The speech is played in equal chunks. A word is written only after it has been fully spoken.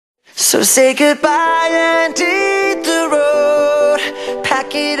So say goodbye and hit the road.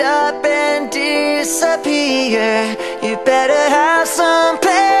 Pack it up and disappear. You better have some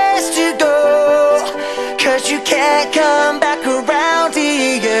place to go, 'cause you can't come back around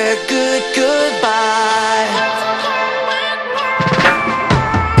here. Goodbye.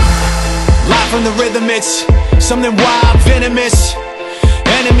 Live from the rhythm, it's something wild, venomous.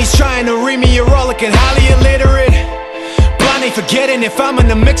 Enemies trying to read me, you're all looking highly illiterate. Blind ain't forgetting, if I'm in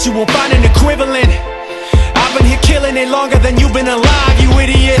the mix you won't find an equivalent. I've been here killing it longer than you've been alive, you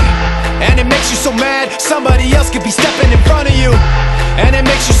idiot. And it makes you so mad, somebody else could be stepping in front of you. And it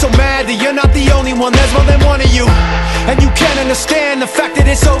makes you so mad that you're not the only one, there's more than one of you. And you can't understand the fact that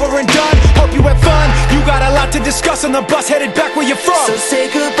it's over and done. Hope you had fun, you got a lot to discuss on the bus headed back where you're from. So say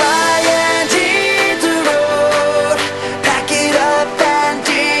goodbye and hit the road. Pack it up and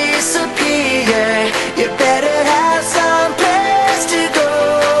disappear. You better have some place to go,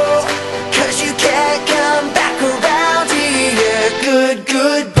 'cause you can't come back around here.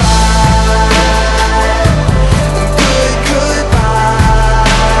 Goodbye.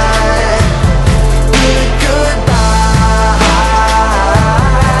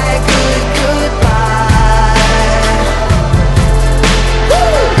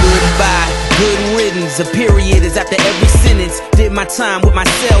 A period is after every sentence. Did my time with my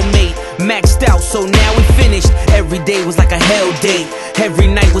cellmate, maxed out, so now we finished. Every day was like a hell day, every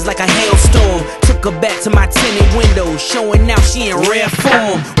night was like a hailstorm. Took her back to my tinted window, showing out she in rare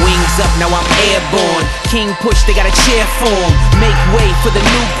form. Wings up, now I'm airborne. King push, they got a chair for him. Make way for the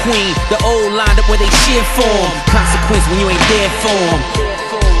new queen, the old lined up where they cheer for him. Consequence when you ain't there for him.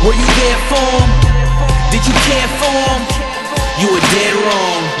 Were you there for him? Did you care for him? You were dead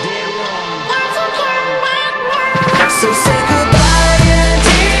wrong. So say goodbye and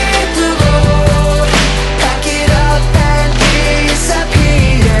hit the road. Pack it up and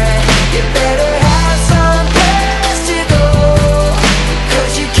disappear. You better have some place to go,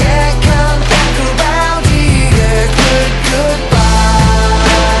 'cause you can't come back around here. Goodbye.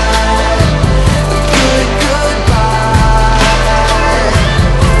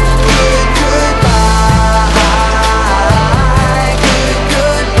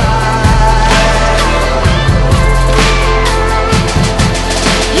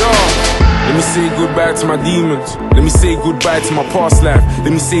 Let me say goodbye to my demons. Let me say goodbye to my past life.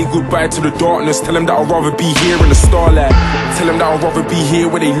 Let me say goodbye to the darkness. Tell them that I'd rather be here in the starlight. Tell them that I'd rather be here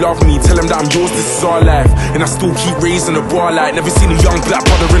where they love me. Tell them that I'm yours, this is our life. And I still keep raising the bar like never seen a young black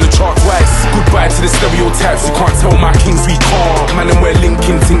brother in the chart twice. Goodbye to the stereotypes, you can't tell my kings we can't. Man, and we're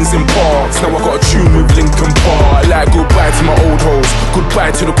linking things in parts. Now I got a tune with Linkin Park. Like goodbye to my old hoes,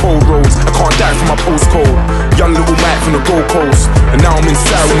 goodbye to the cold roads. I can't die from my postcode. Young little Mike from the Gold Coast, and now I'm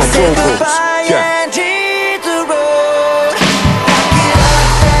inside with my bro-bros. Yeah.